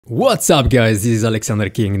What's up, guys? This is Alexander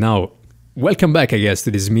King. Now, welcome back, I guess,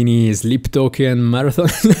 to this mini sleep token marathon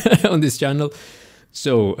on this channel.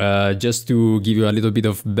 So, just to give you a little bit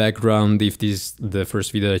of background, if this is the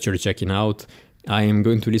first video that you're checking out, I am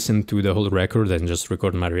going to listen to the whole record and just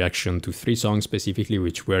record my reaction to 3 songs specifically,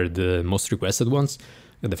 which were the most requested ones.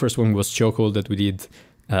 The first one was Chokehold that we did.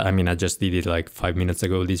 I just did it like 5 minutes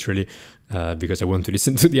ago, literally, because I want to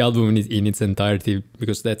listen to the album in its entirety,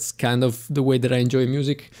 because that's kind of the way that I enjoy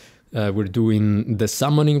music. We're doing The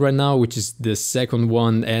Summoning right now, which is the second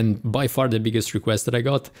one and by far the biggest request that I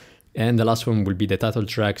got. And the last one will be the title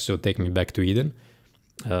track, so Take Me Back to Eden.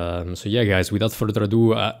 So yeah, guys, without further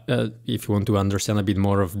ado, if you want to understand a bit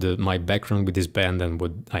more of my background with this band and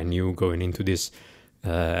what I knew going into this,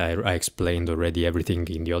 I explained already everything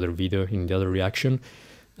in the other video, in the other reaction.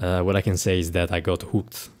 What I can say is that I got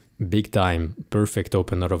hooked big time. Perfect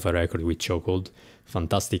opener of a record with Chokehold.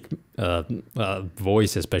 Fantastic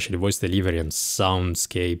voice, especially voice delivery and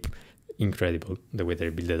soundscape. Incredible. The way they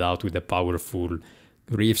build it out with the powerful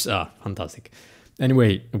riffs. Fantastic.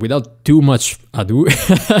 Anyway, without too much ado,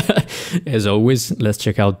 as always, let's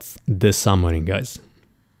check out The Summoning, guys.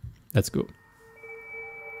 Let's go.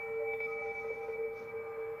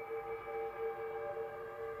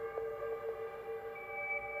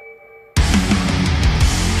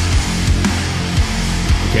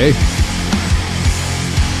 Okay,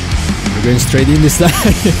 we're going straight in this time.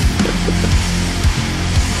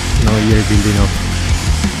 Now you're building up.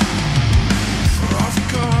 I've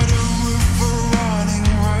got a river running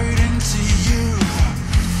right into you.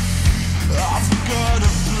 I've got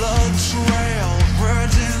a blood trail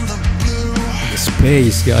red in the blue. The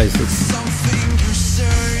space, guys. It's Something you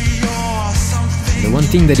say or something. the one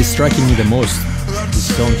thing that is striking me the most.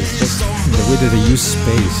 This song is just the way that they use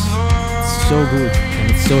space. It's so good,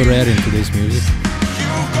 and it's so rare in today's music. You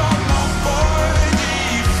got my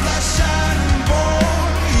body, flesh and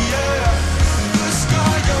bone, yeah. The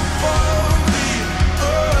sky above, the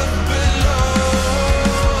earth below.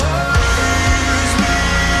 Raise me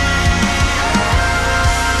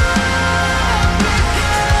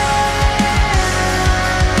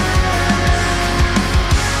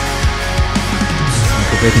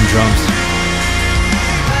Syncopating drums.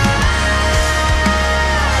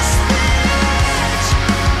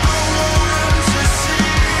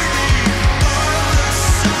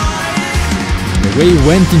 The way he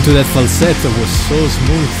went into that falsetto was so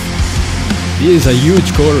smooth. This is a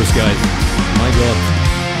huge chorus, guys. My god.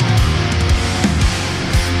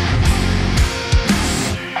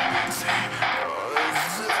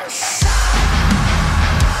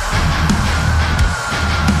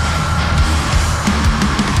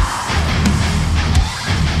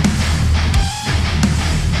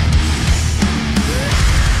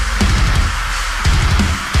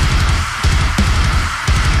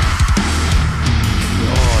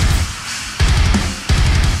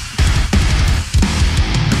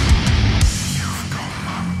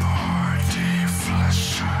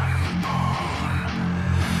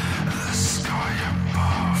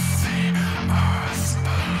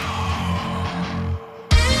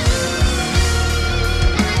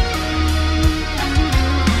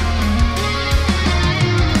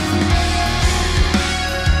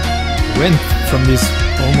 Went from this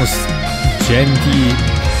almost genty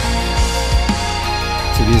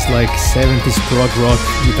to this like 70s prog rock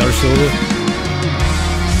guitar solo.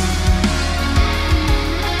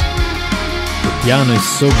 The piano is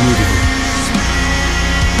so beautiful.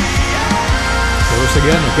 Chorus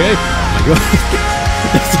again, okay? Oh my god.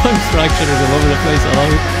 The song structure is all over the place, I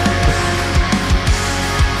love it.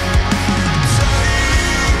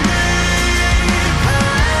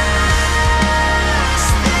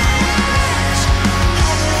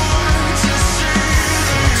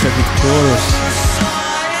 A good chorus.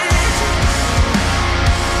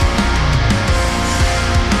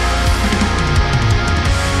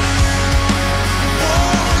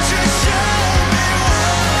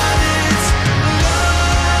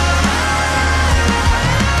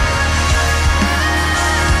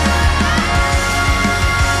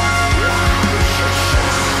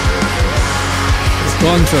 The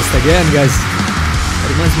contrast again, guys. It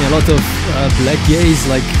reminds me a lot of Black Gaze,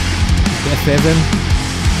 like Death Heaven.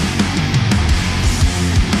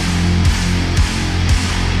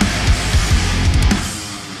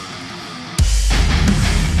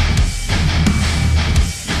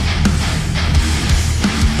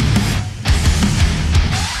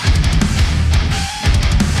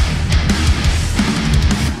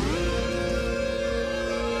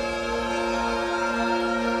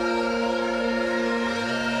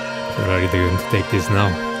 Where are you going to take this now?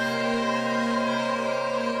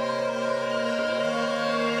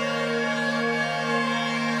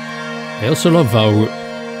 I also love how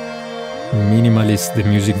minimalist the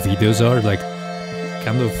music videos are, like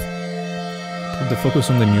kind of put the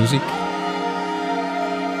focus on the music.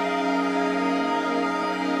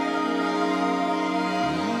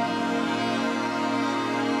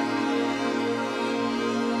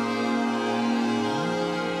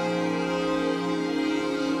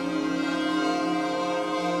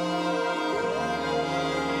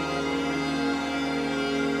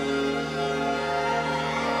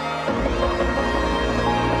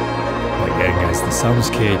 Again, guys, the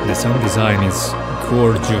soundscape, the sound design is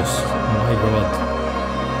gorgeous. Oh my god.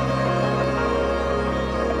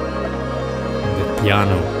 The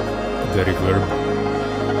piano, the reverb.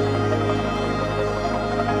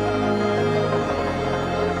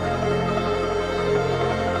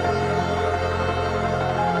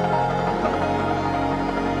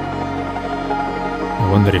 I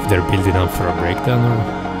wonder if they're building up for a breakdown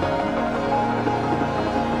or...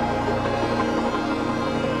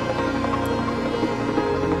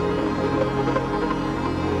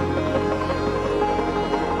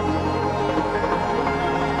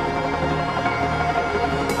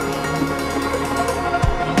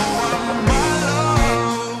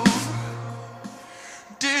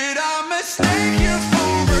 Did I mistake you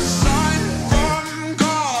for a sign from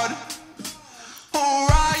God?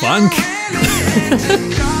 Or are Funk. you willing to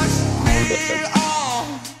cast me off?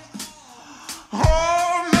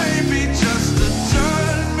 Or maybe just to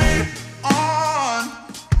turn me on?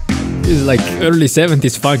 This is like early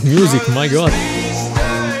 70s funk music, my god. These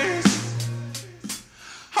days,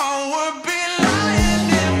 I would be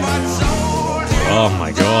lying if I told you Oh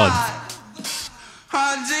my god. I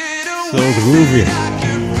didn't So groovy. I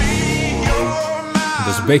could be your man.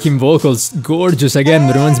 Those backing vocals, gorgeous again,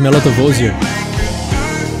 reminds me a lot of Ozzy.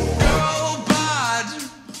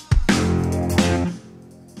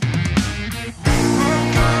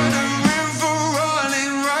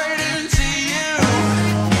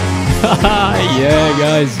 Yeah,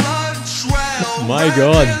 guys. My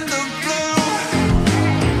god.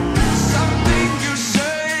 Something you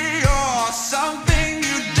say or something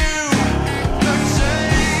you do, the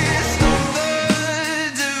taste of the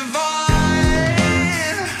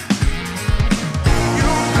divine. You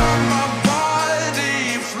got my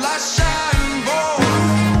body flesh and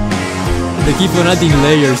bone. They keep on adding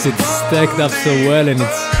layers, it's stacked up so well and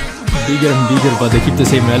it's bigger and bigger, but they keep the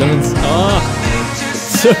same elements. Ah,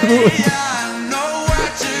 it's so good. I know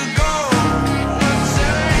where to go. The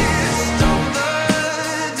taste of the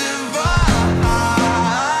divine.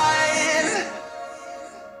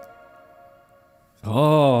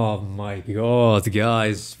 Oh my god,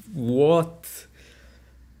 guys, what?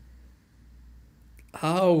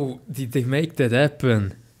 How did they make that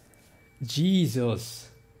happen? Jesus.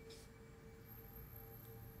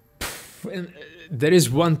 And there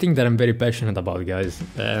is one thing that I'm very passionate about, guys,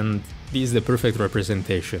 and this is the perfect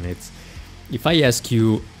representation. It's if I ask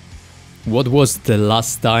you what was the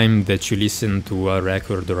last time that you listened to a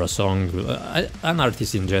record or a song, an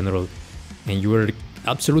artist in general, and you were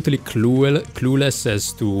absolutely clueless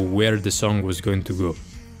as to where the song was going to go.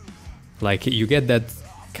 Like, you get that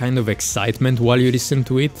kind of excitement while you listen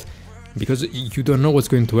to it because you don't know what's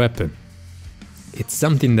going to happen. It's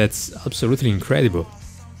something that's absolutely incredible.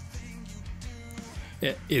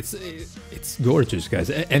 It's gorgeous, guys,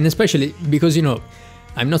 and especially because, you know,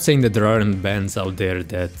 I'm not saying that there aren't bands out there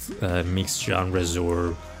that mix genres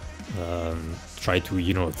or try to,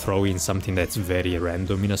 you know, throw in something that's very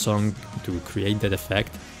random in a song to create that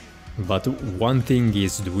effect. But one thing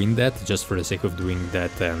is doing that just for the sake of doing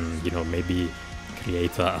that and, you know, maybe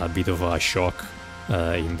create a bit of a shock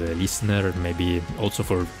in the listener, maybe also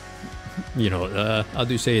for, you know, how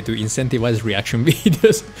do you say, to incentivize reaction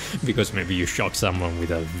videos, because maybe you shock someone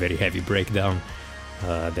with a very heavy breakdown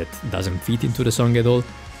that doesn't fit into the song at all.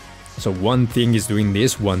 So one thing is doing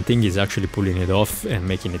this, one thing is actually pulling it off and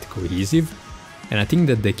making it cohesive. And I think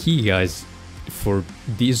that the key, guys, for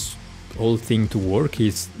this whole thing to work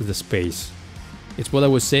is the space. It's what I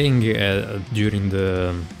was saying during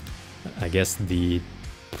the, I guess, the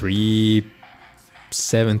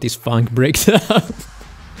pre-70s funk breakdown.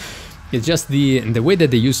 It's just the way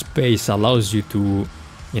that they use space allows you to,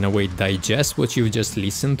 in a way, digest what you've just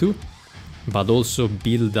listened to, but also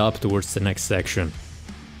build up towards the next section.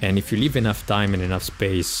 And if you leave enough time and enough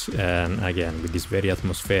space, and again, with this very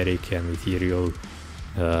atmospheric and ethereal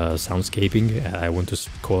soundscaping, I want to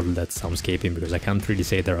call that soundscaping because I can't really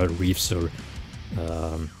say there are riffs or,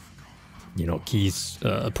 you know, keys,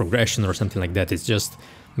 progression or something like that. It's just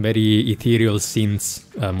very ethereal synths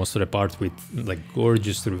most of the part with like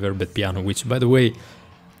gorgeous reverbed piano, which, by the way,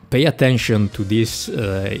 pay attention to this.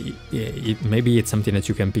 Maybe it's something that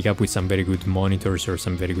you can pick up with some very good monitors or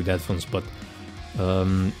some very good headphones, but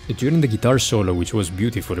during the guitar solo, which was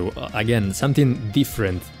beautiful, again, something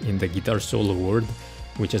different in the guitar solo world,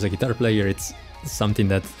 which as a guitar player, it's something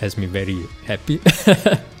that has me very happy.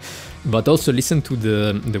 But also listen to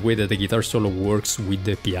the way that the guitar solo works with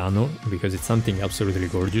the piano, because it's something absolutely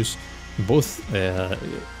gorgeous, both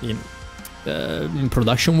in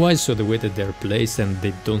production-wise, so the way that they're placed and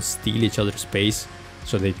they don't steal each other's space,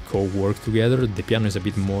 so they co-work together. The piano is a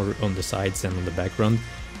bit more on the sides and on the background,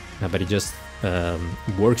 but it just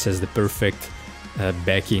works as the perfect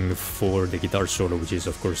backing for the guitar solo, which is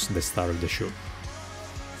of course the star of the show.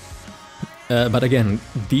 But again,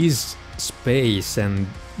 this space, and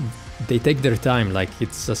they take their time, like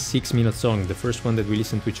it's a 6-minute song. The first one that we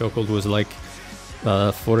listened to, Chokehold, was like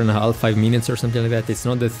 4.5, 5 minutes or something like that. It's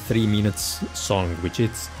not the 3 minutes song, which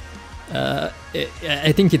it's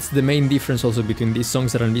I think it's the main difference also between these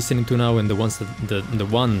songs that I'm listening to now and the ones that the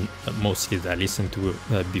one mostly that I listened to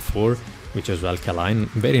before, which was Alkaline.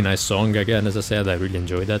 Very nice song, again, as I said, I really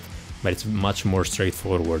enjoy that, but it's much more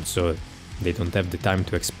straightforward, so they don't have the time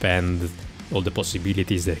to expand all the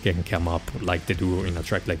possibilities that can come up like they do in a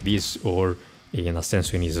track like this, or in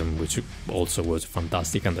Ascensionism, which also was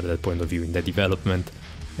fantastic under that point of view in the development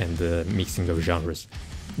and the mixing of genres.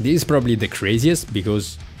 This is probably the craziest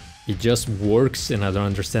because it just works, and I don't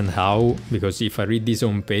understand how, because if I read this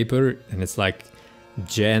on paper and it's like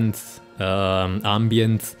gent,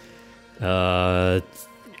 ambient,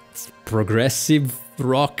 progressive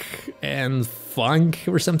rock and funk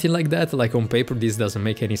or something like that, like on paper this doesn't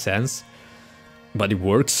make any sense, but it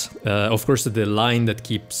works. Of course, the line that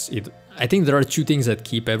keeps it, I think there are two things that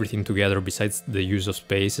keep everything together besides the use of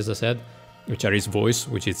space, as I said, which are his voice,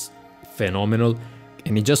 which is phenomenal,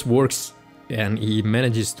 and it just works, and he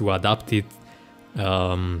manages to adapt it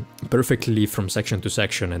perfectly from section to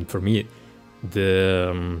section. And for me,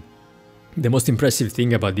 the most impressive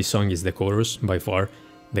thing about this song is the chorus, by far.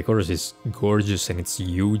 The chorus is gorgeous and it's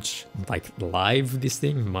huge. Like live, this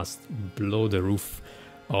thing must blow the roof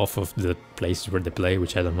off of the places where they play,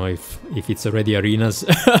 which I don't know if it's already arenas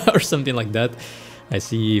or something like that. I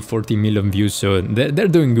see 40 million views, so they're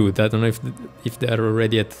doing good. I don't know if they're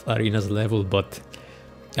already at arenas level, but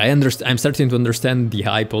I'm starting to understand the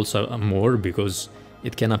hype also more, because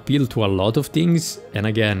it can appeal to a lot of things. And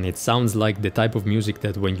again, it sounds like the type of music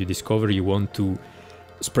that when you discover, you want to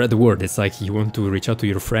spread the word. It's like you want to reach out to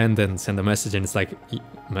your friend and send a message, and it's like,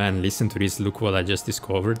 man, listen to this, look what I just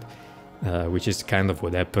discovered, which is kind of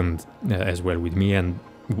what happened as well with me, and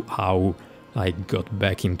how I got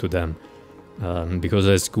back into them. Because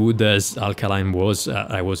as good as Alkaline was,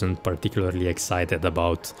 I wasn't particularly excited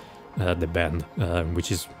about the band,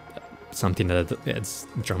 which is something that has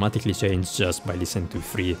dramatically changed just by listening to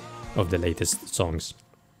 3 of the latest songs.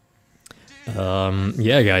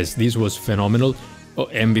 Yeah, guys, this was phenomenal. Oh,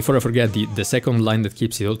 and before I forget, the second line that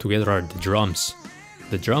keeps it all together are the drums.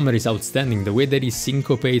 The drummer is outstanding. The way that he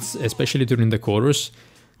syncopates, especially during the chorus,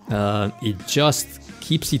 it just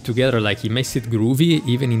keeps it together. Like, he makes it groovy,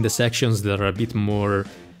 even in the sections that are a bit more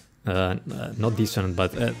not dissonant,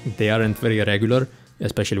 but they aren't very regular,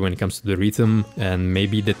 especially when it comes to the rhythm and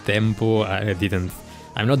maybe the tempo.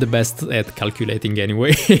 I'm not the best at calculating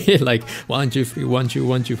anyway, like 1 2 3 1 2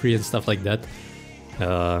 1 2 3 and stuff like that.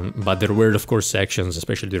 But there were, of course, sections,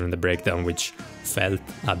 especially during the breakdown, which felt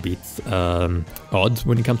a bit odd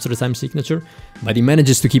when it comes to the time signature. But he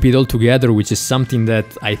manages to keep it all together, which is something that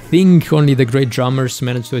I think only the great drummers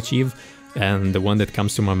manage to achieve. And the one that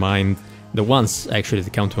comes to my mind, the ones actually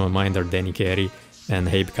that come to my mind, are Danny Carey and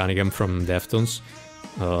Abe Cunningham from Deftones.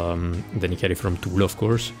 Danny Carey from Tool, of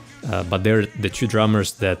course. But they're the 2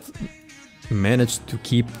 drummers that managed to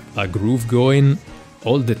keep a groove going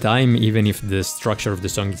all the time, even if the structure of the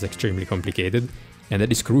song is extremely complicated. And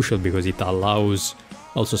that is crucial, because it allows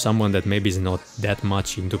also someone that maybe is not that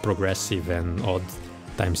much into progressive and odd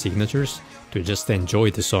time signatures to just enjoy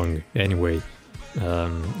the song anyway.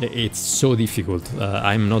 It's so difficult.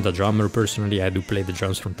 I'm not a drummer personally, I do play the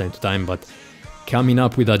drums from time to time, but coming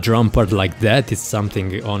up with a drum part like that is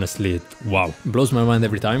something, honestly, wow, blows my mind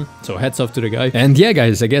every time. So hats off to the guy. And yeah,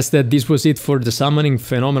 guys, I guess that this was it for The Summoning.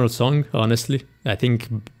 Phenomenal song, honestly. I think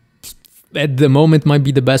at the moment might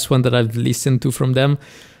be the best one that I've listened to from them.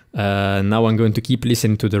 Now I'm going to keep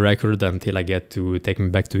listening to the record until I get to Take Me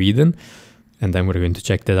Back to Eden, and then we're going to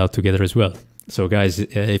check that out together as well. So guys,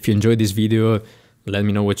 if you enjoyed this video, let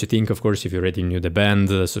me know what you think. Of course, if you already knew the band,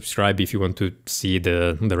 subscribe if you want to see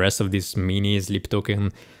the rest of this mini Sleep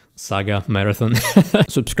Token saga marathon.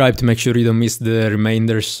 Subscribe to make sure you don't miss the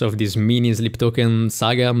remainders of this mini Sleep Token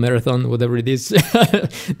saga marathon, whatever it is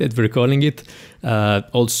that we're calling it.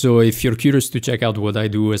 Also, if you're curious to check out what I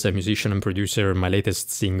do as a musician and producer, my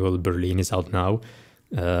latest single, Berlin, is out now.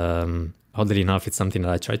 Oddly enough, it's something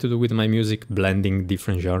that I try to do with my music, blending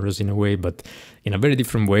different genres in a way, but in a very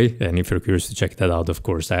different way. And if you're curious to check that out, of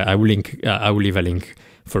course, I will leave a link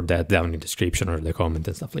for that down in the description or the comment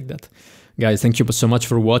and stuff like that. Guys, thank you so much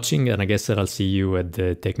for watching, and I guess that I'll see you at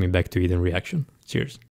the Take Me Back to Eden reaction. Cheers.